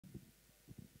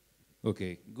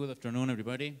Okay, good afternoon,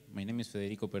 everybody. My name is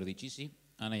Federico Perdicisi,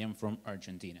 and I am from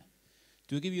Argentina.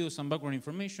 To give you some background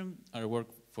information, I work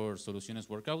for Soluciones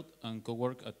Workout and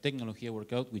co-work at Tecnología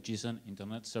Workout, which is an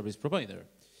internet service provider.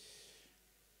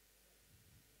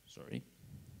 Sorry.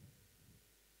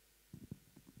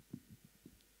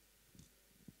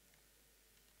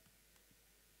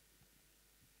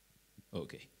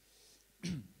 Okay.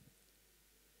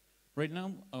 Right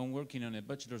now, I'm working on a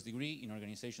bachelor's degree in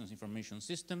Organizations Information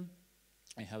System.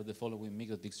 I have the following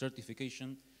MikroTik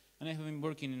certification, and I have been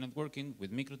working in networking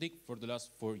with MikroTik for the last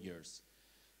 4 years.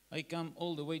 I come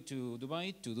all the way to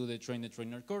Dubai to do the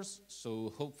trainer course,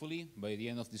 so hopefully by the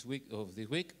end of this week,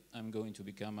 I'm going to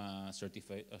become a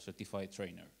certified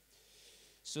trainer.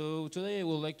 So today I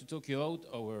would like to talk you about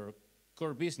our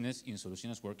core business in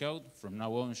Soluciones Workout, from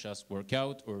now on just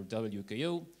Workout or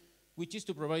WKO, which is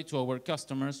to provide to our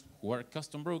customers who are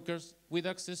custom brokers with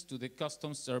access to the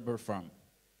custom server farm.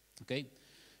 Okay?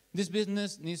 This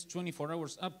business needs 24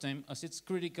 hours uptime, as it's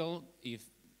critical if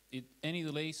any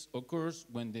delays occurs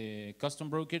when the custom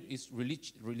broker is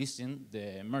releasing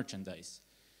the merchandise.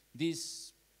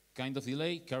 This kind of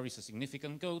delay carries a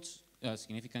significant cost,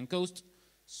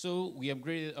 so we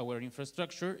upgraded our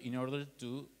infrastructure in order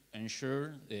to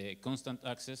ensure the constant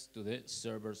access to the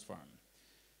server's farm.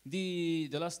 The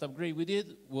last upgrade we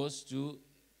did was to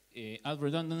add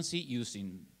redundancy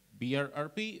using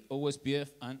VRRP,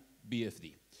 OSPF, and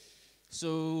BFD.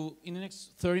 So in the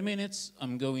next 30 minutes,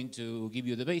 I'm going to give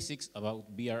you the basics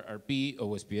about VRRP,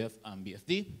 OSPF, and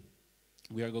BFD.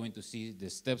 We are going to see the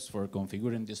steps for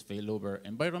configuring this failover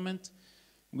environment.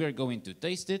 We are going to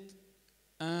taste it,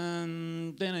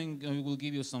 and then I will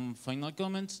give you some final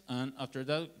comments, and after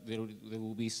that, there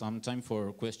will be some time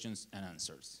for questions and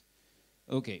answers.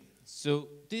 Okay, so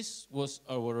this was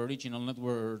our original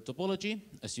network topology.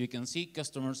 As you can see,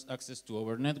 customers access to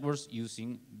our networks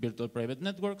using virtual private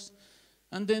networks,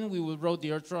 and then we will route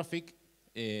their traffic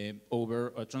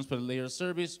over a transport layer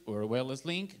service or a wireless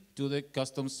link to the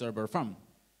custom server farm.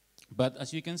 But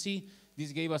as you can see,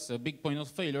 this gave us a big point of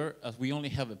failure, as we only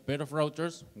have a pair of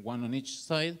routers, one on each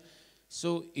side.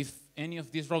 So if any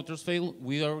of these routers fail,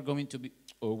 we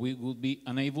will be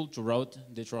unable to route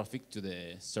the traffic to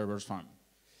the server's farm.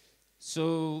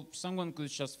 So someone could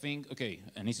just think, okay,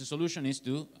 an easy solution is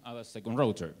to add a second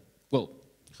router. Well,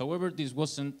 however, this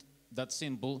wasn't that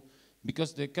simple,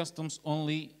 because the customs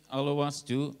only allow us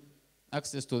to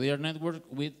access to their network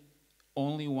with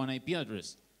only one IP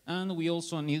address. And we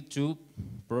also need to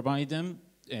provide them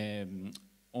a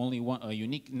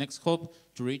unique next hop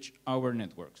to reach our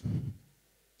network.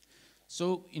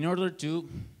 So in order to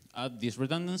add this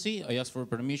redundancy, I asked for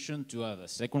permission to add a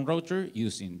second router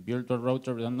using Virtual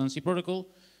Router Redundancy Protocol,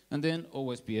 and then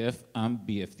OSPF and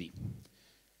BFD.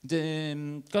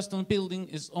 The custom building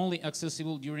is only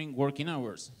accessible during working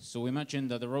hours. So imagine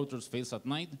that the routers fails at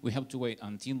night. We have to wait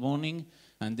until morning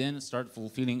and then start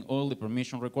fulfilling all the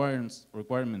permission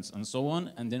requirements and so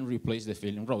on, and then replace the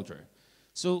failing router.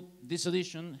 So this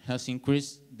addition has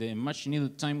increased the much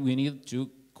needed time we need to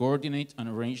coordinate and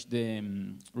arrange the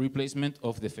replacement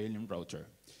of the failing router.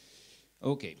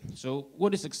 Okay, so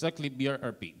what is exactly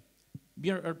VRRP?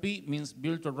 VRRP means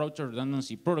Virtual Router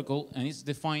Redundancy Protocol, and it's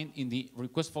defined in the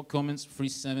Request for Comments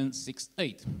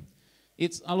 3768.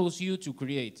 It allows you to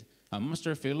create a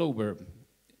master failover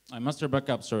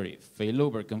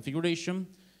configuration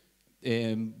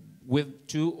with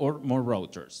 2 or more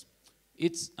routers.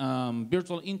 It's a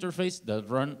virtual interface that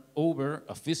runs over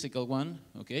a physical one,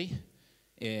 okay?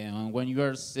 And when you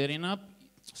are setting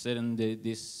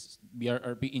this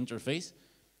VRRP interface,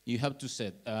 you have to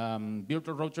set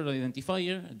virtual router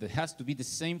identifier that has to be the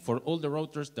same for all the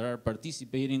routers that are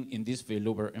participating in this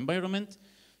failover environment.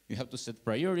 You have to set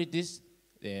priorities.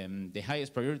 The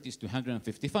highest priority is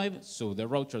 255, so the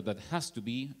router that has to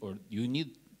be, or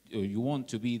you want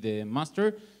to be the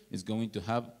master, is going to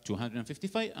have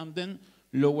 255, and then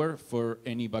lower for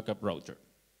any backup router.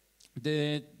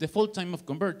 The default time of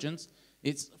convergence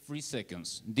is 3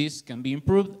 seconds. This can be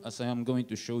improved, as I am going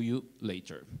to show you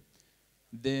later.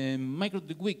 The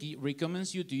MikroTik wiki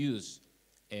recommends you to use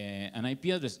an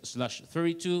IP address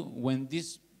 /32 when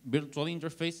this virtual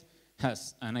interface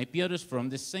has an IP address from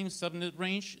the same subnet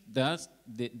range that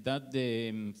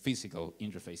the physical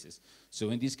interfaces. So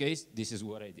in this case, this is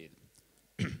what I did.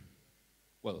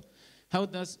 Well, how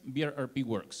does VRRP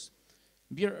works?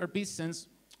 VRRP sends,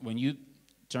 when you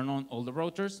turn on all the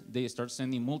routers, they start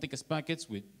sending multicast packets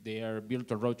with their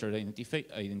virtual router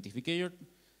identifier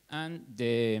and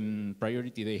the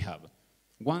priority they have.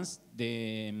 Once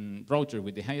the router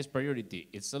with the highest priority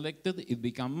is selected, it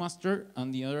becomes master,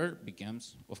 and the other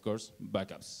becomes, of course,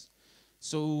 backups.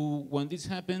 So when this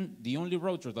happens, the only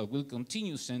router that will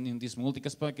continue sending these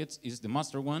multicast packets is the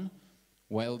master one,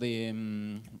 while the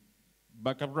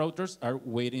backup routers are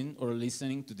waiting or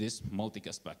listening to these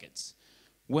multicast packets.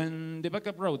 When the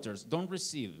backup routers don't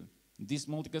receive these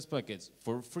multicast packets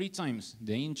for 3 times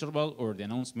the interval or the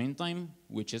announced mean time,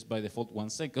 which is by default 1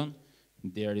 second,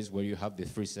 there is where you have the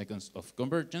 3 seconds of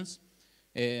convergence,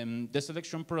 the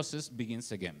selection process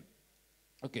begins again.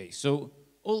 Okay, so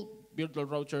all virtual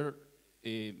router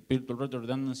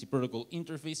redundancy protocol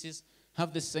interfaces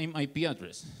have the same IP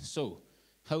address. So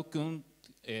how can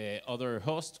other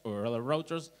hosts or other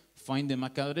routers find the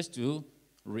MAC address to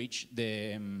reach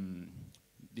the,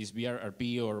 this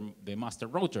VRRP or the master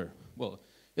router? Well,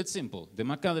 it's simple. The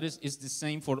MAC address is the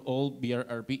same for all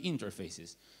VRRP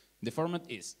interfaces. The format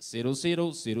is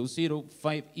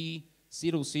 00005E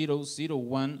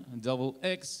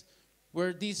 0001XX,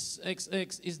 where this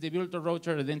XX is the virtual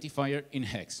router identifier in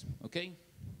hex, okay?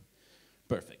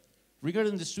 Perfect.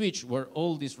 Regarding the switch where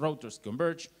all these routers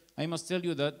converge, I must tell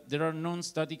you that there are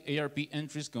non-static ARP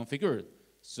entries configured.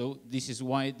 So this is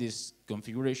why this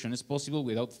configuration is possible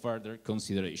without further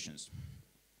considerations.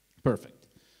 Perfect.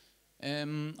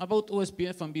 About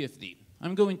OSPF and BFD.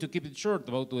 I'm going to keep it short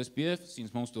about OSPF,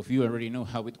 since most of you already know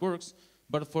how it works.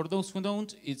 But for those who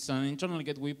don't, it's an internal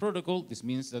gateway protocol. This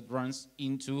means that runs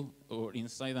into or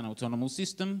inside an autonomous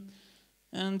system.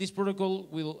 And this protocol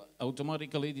will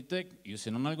automatically detect,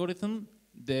 using an algorithm,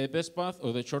 the best path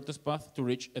or the shortest path to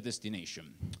reach a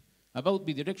destination. About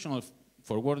bidirectional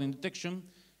forwarding detection,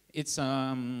 it's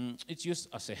used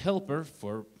as a helper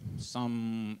for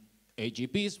some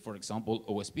AGPs, for example,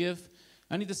 OSPF,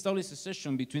 and it establishes a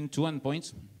session between 2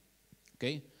 endpoints,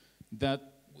 okay, that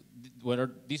where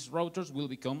these routers will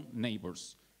become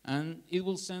neighbors. And it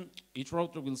will send, each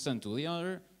router will send to the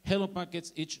other hello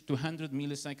packets each 200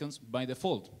 milliseconds by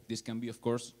default. This can be, of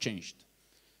course, changed.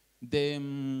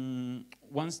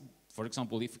 Once, for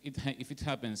example, if it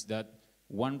happens that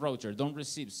one router don't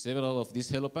receive several of these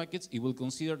hello packets, it will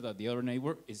consider that the other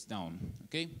neighbor is down,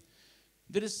 okay?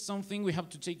 There is something we have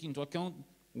to take into account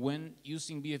when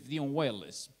using BFD on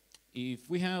wireless. If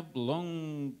we have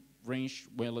long-range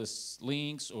wireless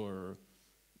links or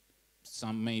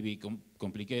some maybe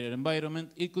complicated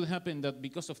environment, it could happen that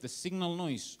because of the signal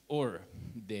noise or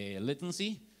the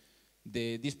latency,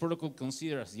 this protocol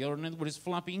considers the other network is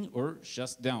flapping or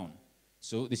shuts down.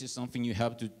 So this is something you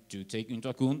have to take into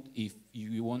account if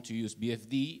you want to use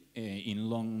BFD in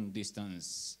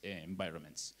long-distance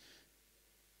environments.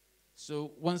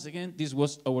 So once again, this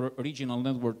was our original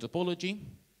network topology,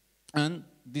 and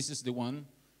this is the one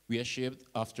we achieved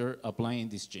after applying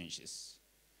these changes.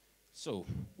 So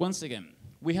once again,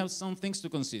 we have some things to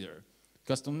consider.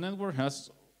 Custom network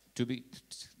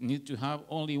need to have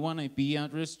only one IP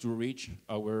address to reach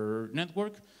our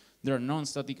network. There are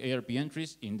non-static ARP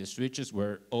entries in the switches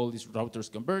where all these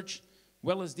routers converge.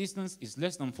 Wireless distance is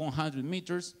less than 400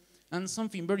 meters. And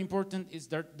something very important is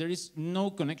that there is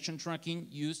no connection tracking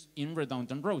used in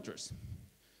redundant routers.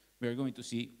 We are going to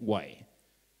see why.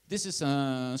 This is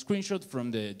a screenshot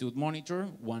from the Dude Monitor,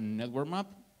 one network map,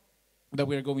 that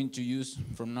we are going to use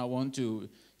from now on to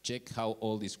check how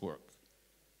all this works.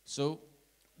 So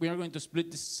we are going to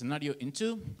split this scenario in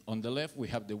two. On the left, we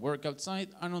have the workout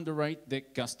side, and on the right, the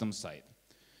custom side.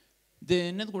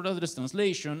 The network address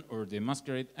translation, or the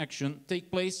masquerade action, take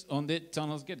place on the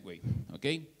tunnel's gateway,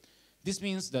 okay? This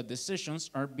means that the sessions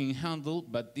are being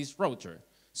handled by this router.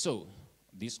 So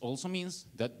this also means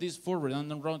that these 4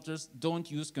 redundant routers don't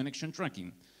use connection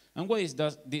tracking. And why is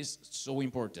this so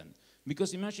important?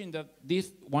 Because imagine that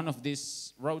one of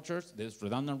these routers, these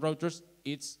redundant routers,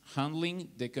 it's handling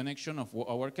the connection of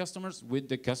our customers with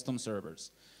the custom servers.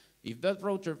 If that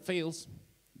router fails,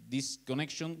 this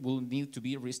connection will need to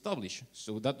be reestablished.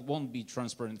 So that won't be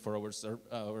transparent for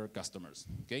our customers,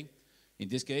 okay? In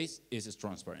this case, it is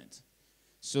transparent.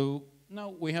 So now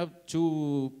we have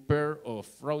 2 pairs of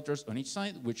routers on each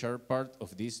side, which are part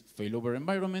of this failover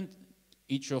environment.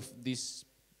 Each of these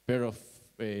pair of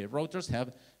routers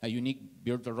have a unique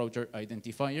virtual router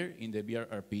identifier in the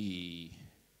VRRP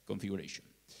configuration.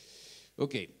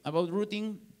 Okay, about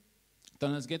routing,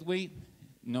 Tunnel's Gateway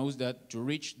knows that to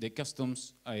reach the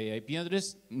customs IP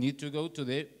address, need to go to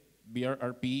the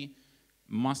VRRP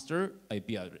master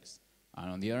IP address. And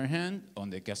on the other hand, on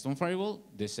the custom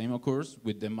firewall, the same occurs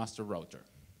with the master router.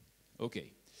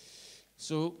 Okay,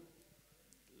 so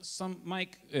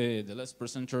Mike, the last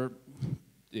presenter,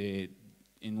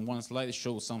 in one slide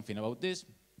shows something about this.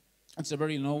 It's a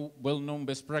very well-known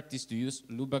best practice to use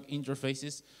loopback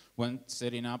interfaces when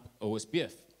setting up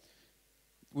OSPF.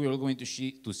 We are going to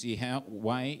see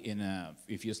why in a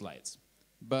few slides.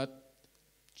 But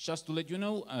Just to let you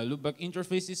know, loopback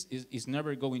interfaces is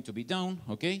never going to be down,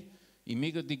 okay? In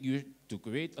MikroTik, to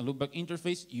create a loopback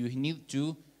interface, you need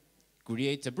to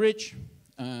create a bridge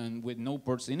and with no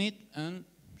ports in it, and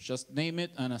just name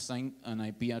it and assign an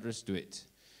IP address to it.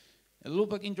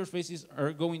 Loopback interfaces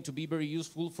are going to be very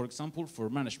useful, for example, for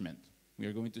management. We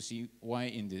are going to see why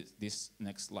in this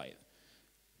next slide.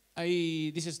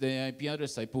 This is the IP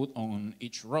address I put on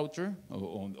each router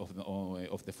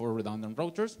of the 4 redundant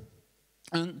routers.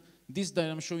 And this that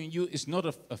I'm showing you is not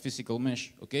a physical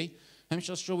mesh, okay? I'm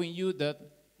just showing you that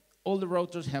all the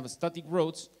routers have static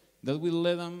routes that will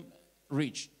let them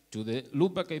reach to the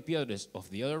loopback IP address of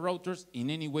the other routers in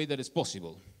any way that is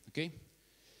possible, okay?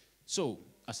 So,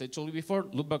 as I told you before,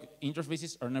 loopback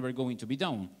interfaces are never going to be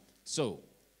down. So,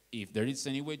 if there is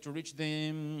any way to reach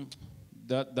them,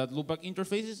 that loopback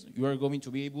interfaces, you are going to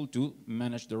be able to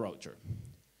manage the router.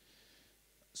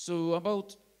 So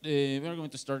we are going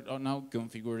to start now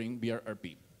configuring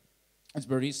VRRP. It's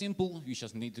very simple. You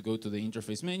just need to go to the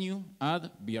interface menu,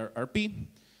 add VRRP,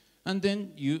 and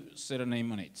then you set a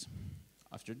name on it.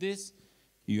 After this,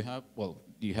 you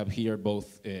have here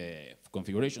both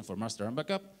configurations for master and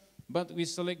backup, but we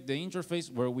select the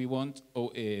interface where we want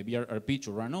VRRP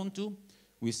to run onto.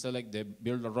 We select the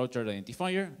build router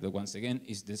identifier, that once again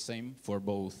is the same for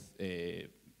both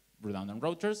redundant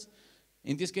routers.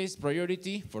 In this case,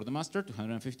 priority for the master,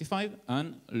 255,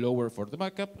 and lower for the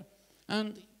backup.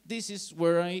 And this is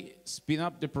where I speed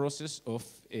up the process of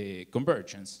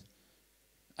convergence.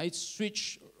 I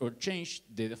switch or change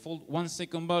the default 1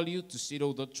 second value to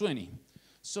 0.20.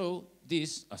 So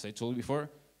this, as I told before,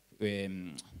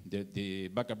 the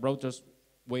backup routers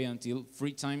wait until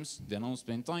 3 times the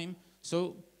announcement time.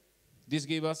 So this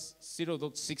gave us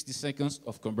 0.60 seconds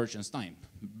of convergence time,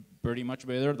 pretty much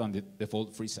better than the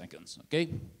default 3 seconds, okay?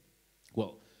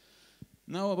 Well,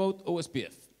 now about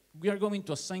OSPF. We are going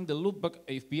to assign the loopback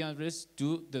IP address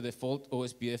to the default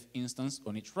OSPF instance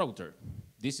on each router.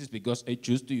 This is because I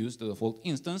choose to use the default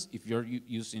instance. If you're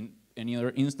using any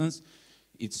other instance,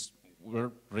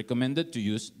 we're recommended to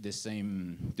use the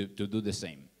same, to do the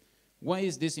same. Why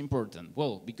is this important?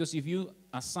 Well, because if you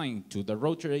assign to the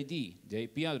router ID the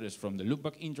IP address from the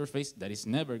loopback interface that is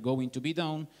never going to be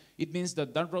down, it means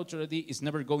that that router ID is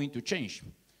never going to change.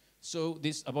 So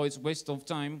this avoids waste of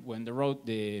time when the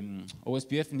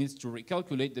OSPF needs to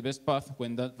recalculate the best path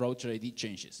when that router ID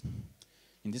changes.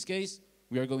 In this case,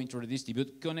 we are going to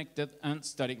redistribute connected and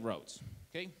static routes,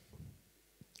 okay?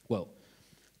 Well,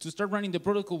 to start running the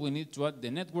protocol, we need to add the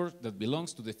network that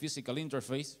belongs to the physical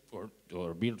interface, or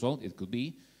virtual, it could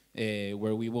be,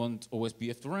 where we want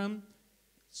OSPF to run.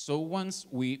 So once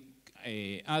we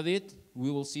add it, we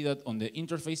will see that on the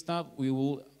interface tab, we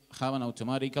will have an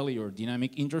automatically or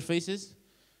dynamic interfaces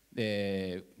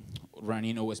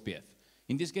running OSPF.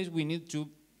 In this case, we need to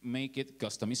make it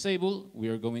customizable. We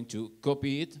are going to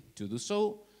copy it to do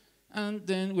so, and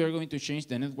then we are going to change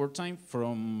the network time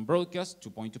from broadcast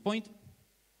to point.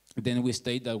 Then we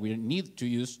state that we need to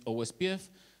use OSPF,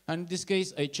 and in this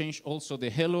case, I change also the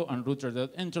hello and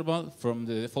router.interval from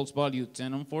the default value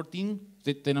 10 and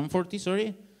 40,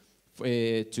 sorry,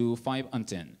 to 5 and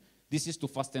 10. This is to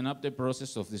fasten up the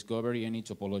process of discovery any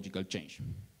topological change.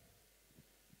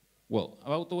 Well,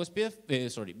 about OSPF,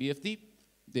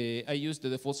 BFD, I use the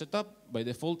default setup. By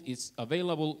default, it's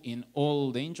available in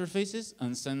all the interfaces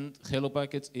and send hello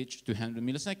packets each 200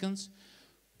 milliseconds.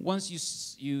 Once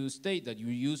you state that you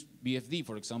use BFD,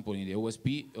 for example, in the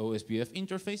OSPF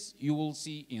interface, you will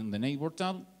see in the network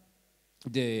tab,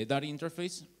 that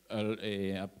interface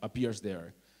appears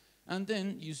there. And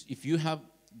then if you have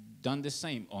done the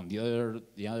same on the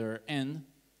other end,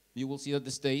 you will see that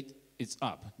the state is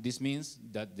up. This means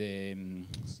that the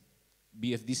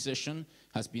BFD session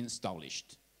has been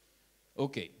established.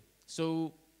 Okay,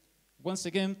 so once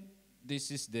again,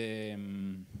 this is the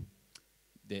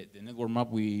network map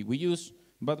we use.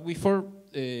 But before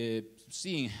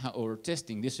seeing or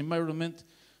testing this environment,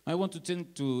 I want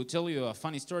to tell you a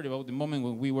funny story about the moment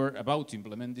when we were about to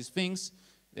implement these things.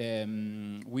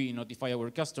 We notify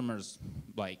our customers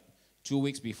like 2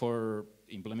 weeks before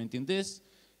implementing this,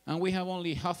 and we have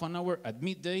only half an hour at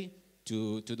midday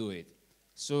to do it.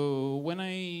 So when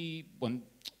it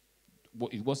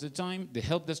was the time, the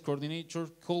help desk coordinator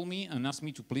called me and asked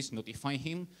me to please notify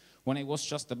him when I was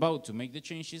just about to make the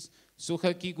changes, so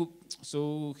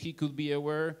he could be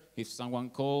aware if someone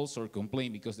calls or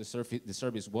complains because the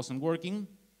service wasn't working,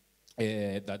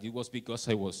 that it was because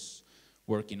I was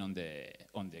working on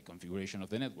the configuration of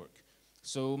the network.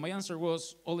 So my answer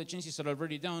was, all the changes are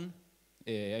already done.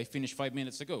 I finished 5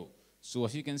 minutes ago. So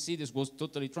as you can see, this was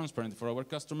totally transparent for our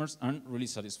customers and really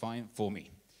satisfying for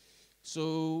me.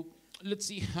 So let's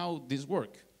see how this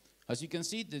works. As you can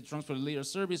see, the transport layer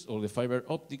service or the fiber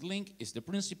optic link is the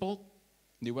principal.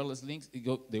 The wireless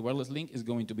link is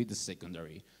going to be the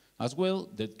secondary. As well,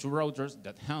 the two routers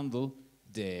that handle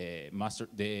the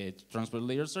transport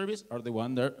layer service are the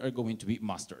ones that are going to be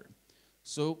master.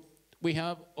 So we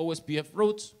have OSPF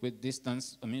routes with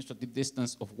administrative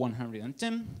distance of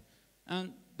 110,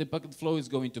 and the packet flow is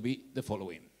going to be the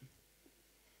following.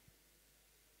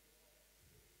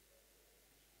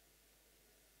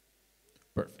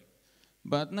 Perfect.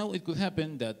 But now it could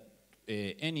happen that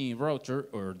any router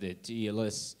or the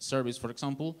TLS service, for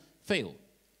example, fail.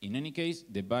 In any case,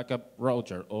 the backup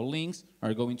router or links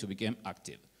are going to become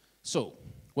active. So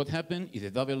what happens if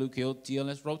the WKO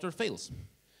TLS router fails?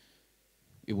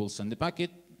 It will send the packet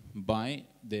by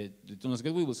the TLS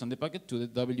gateway will send the packet to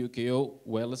the WKO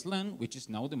wireless LAN, which is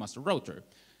now the master router.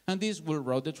 And this will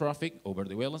route the traffic over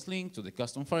the wireless link to the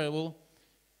custom firewall.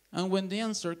 And when the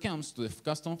answer comes to the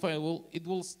custom firewall, it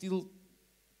will still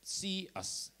see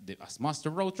as master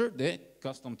router the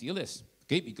custom TLS,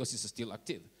 okay, because it's still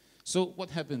active. So what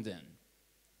happened then?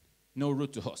 No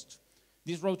route to host.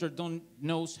 This router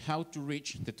knows how to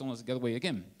reach the TLS gateway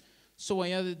again. So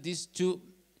I added these two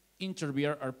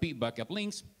inter-VRRP backup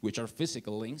links, which are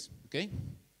physical links, okay,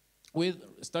 with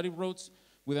static routes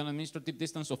with an administrative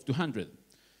distance of 200.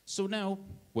 So now,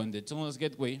 when the TLS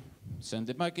gateway sends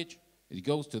the package, it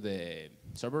goes to the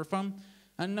server farm,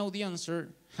 and now the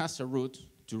answer has a route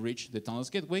to reach the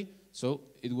TLS gateway, so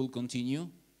it will continue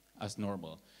as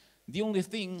normal. The only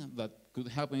thing that could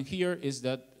happen here is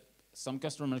that some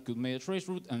customers could make a trace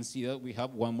route and see that we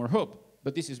have one more hop.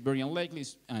 But this is very unlikely,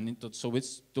 and so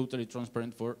it's totally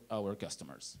transparent for our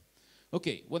customers.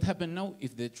 Okay, what happens now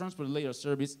if the transport layer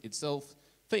service itself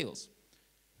fails?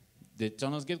 The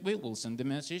TLS gateway will send the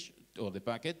message or the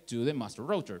packet to the master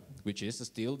router, which is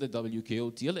still the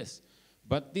WKO TLS.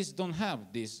 But this don't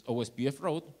have this OSPF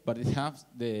route, but it has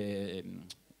the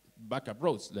backup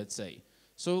routes, let's say.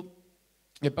 So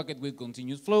the packet will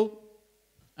continue to flow,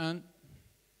 and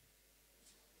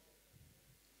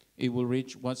it will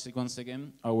reach once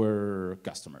again our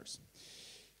customers.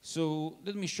 So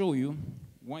let me show you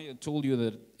why I told you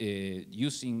that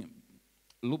using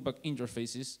loopback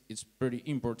interfaces is pretty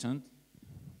important.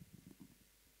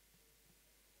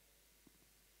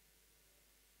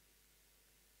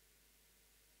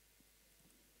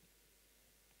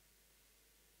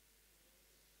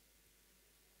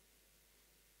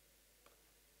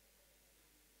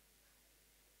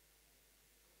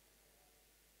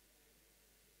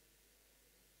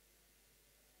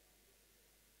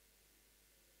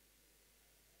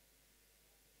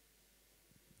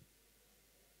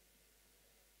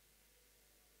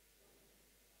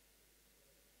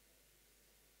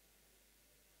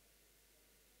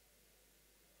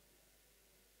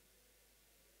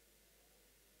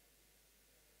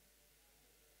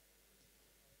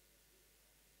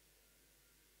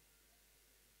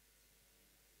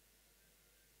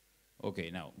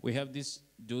 Okay, now we have these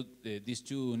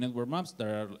two network maps that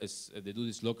are they do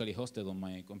this locally hosted on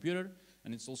my computer,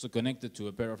 and it's also connected to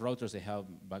a pair of routers I have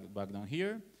back down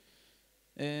here.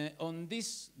 On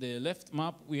the left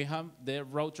map, we have the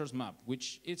routers map,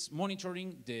 which is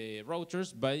monitoring the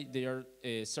routers by their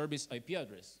service IP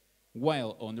address.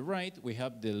 While on the right, we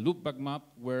have the loopback map,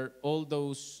 where all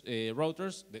those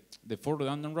routers, the 4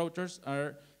 redundant routers,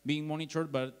 are being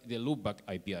monitored by the loopback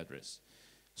IP address.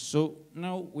 So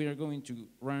now we are going to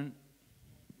run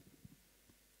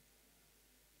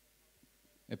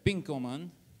a ping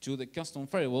command to the custom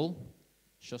firewall,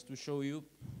 just to show you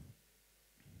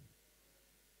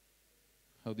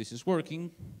how this is working.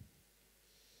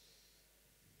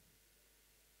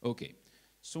 Okay,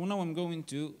 so now I'm going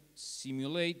to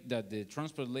simulate that the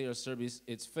transport layer service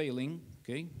is failing,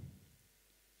 okay?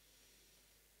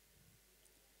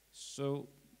 So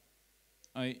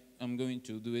I am going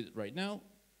to do it right now.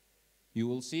 You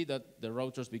will see that the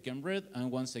routers become red and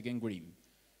once again green.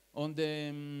 On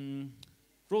the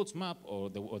routes map, or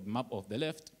the map of the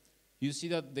left, you see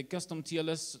that the custom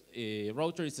TLS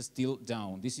router is still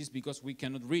down. This is because we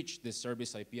cannot reach the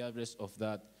service IP address of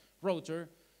that router.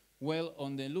 Well,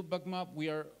 on the loopback map, we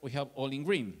have all in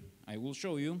green. I will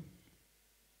show you.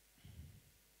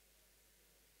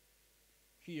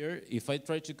 Here, if I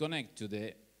try to connect to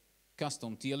the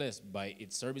custom TLS by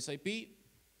its service IP,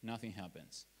 nothing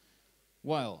happens.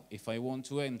 While if I want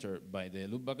to enter by the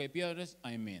loopback IP address,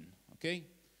 I'm in, okay?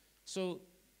 So,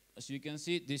 as you can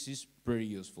see, this is pretty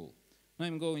useful. Now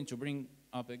I'm going to bring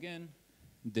up again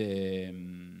the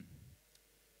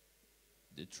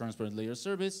transport layer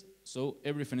service, so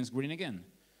everything is green again.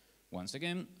 Once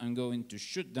again, I'm going to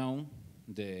shut down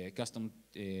the custom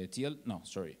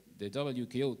the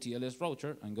WKO TLS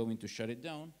router. I'm going to shut it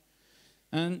down.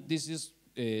 And this is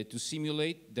to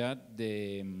simulate that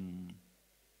the,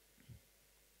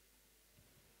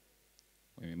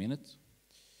 wait a minute.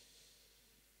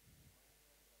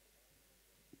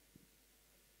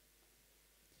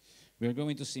 We are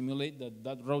going to simulate that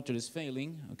that router is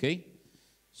failing, okay?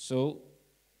 So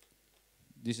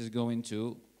this is going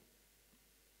to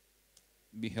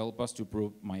help us to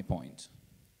prove my point.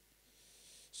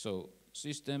 So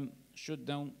system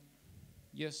shutdown,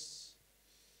 yes.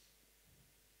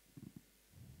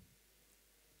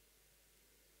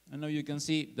 And now you can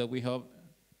see that we have,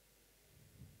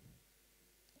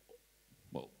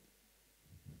 well,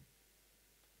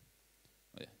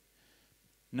 yeah.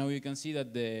 Now you can see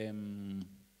that the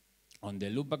on the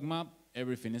loopback map,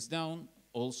 everything is down,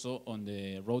 also on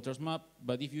the routers map.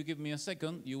 But if you give me a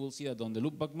second, you will see that on the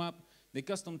loopback map, the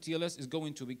custom TLS is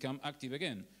going to become active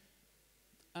again.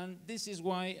 And this is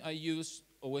why I use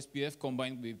OSPF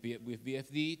combined with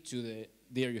BFD to the,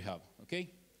 there you have,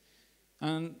 okay?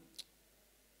 And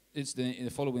it's the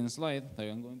following slide that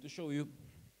I'm going to show you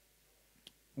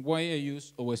why I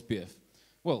use OSPF.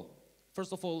 Well,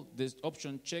 first of all, this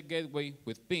option check gateway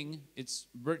with ping, it's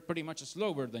pretty much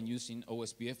slower than using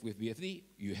OSPF with BFD.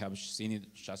 You have seen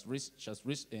it just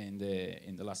in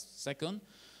the last second.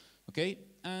 Okay,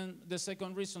 and the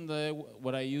second reason that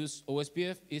what I use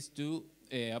OSPF is to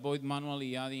avoid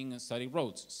manually adding static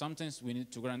routes. Sometimes we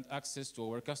need to grant access to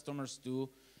our customers to,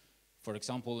 for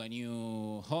example, a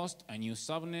new host, a new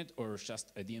subnet, or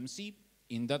just a DMZ.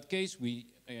 In that case, we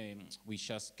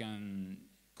just can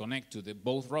connect to the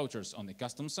both routers on the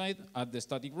custom side, add the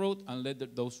static route, and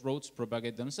let those routes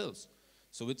propagate themselves.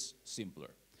 So it's simpler.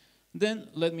 Then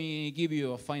let me give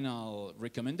you a final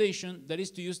recommendation, that is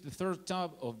to use the third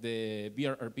tab of the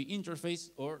VRRP interface,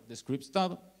 or the scripts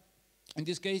tab. In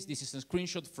this case, this is a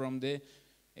screenshot from the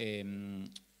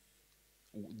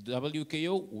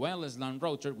WKO wireless LAN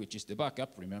router, which is the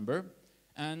backup, remember?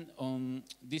 And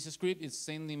this script is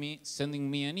sending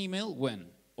me an email when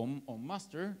on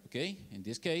master, okay? In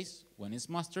this case, when it's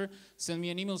master, send me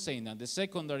an email saying that the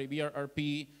secondary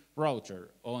VRRP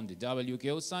router on the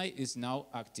WKO side is now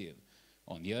active.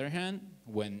 On the other hand,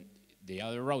 when the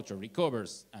other router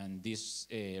recovers and this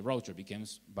router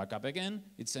becomes back up again,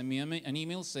 it sends me an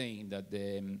email saying that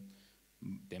the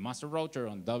master router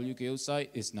on WKO side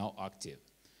is now active.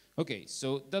 Okay,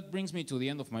 so that brings me to the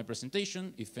end of my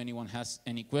presentation. If anyone has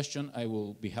any question, I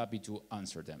will be happy to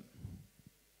answer them.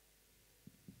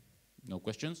 No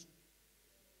questions?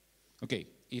 Okay,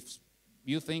 if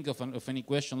you think of any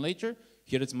question later,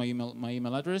 here is my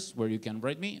email address where you can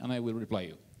write me and I will reply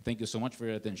you. Thank you so much for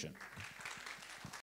your attention.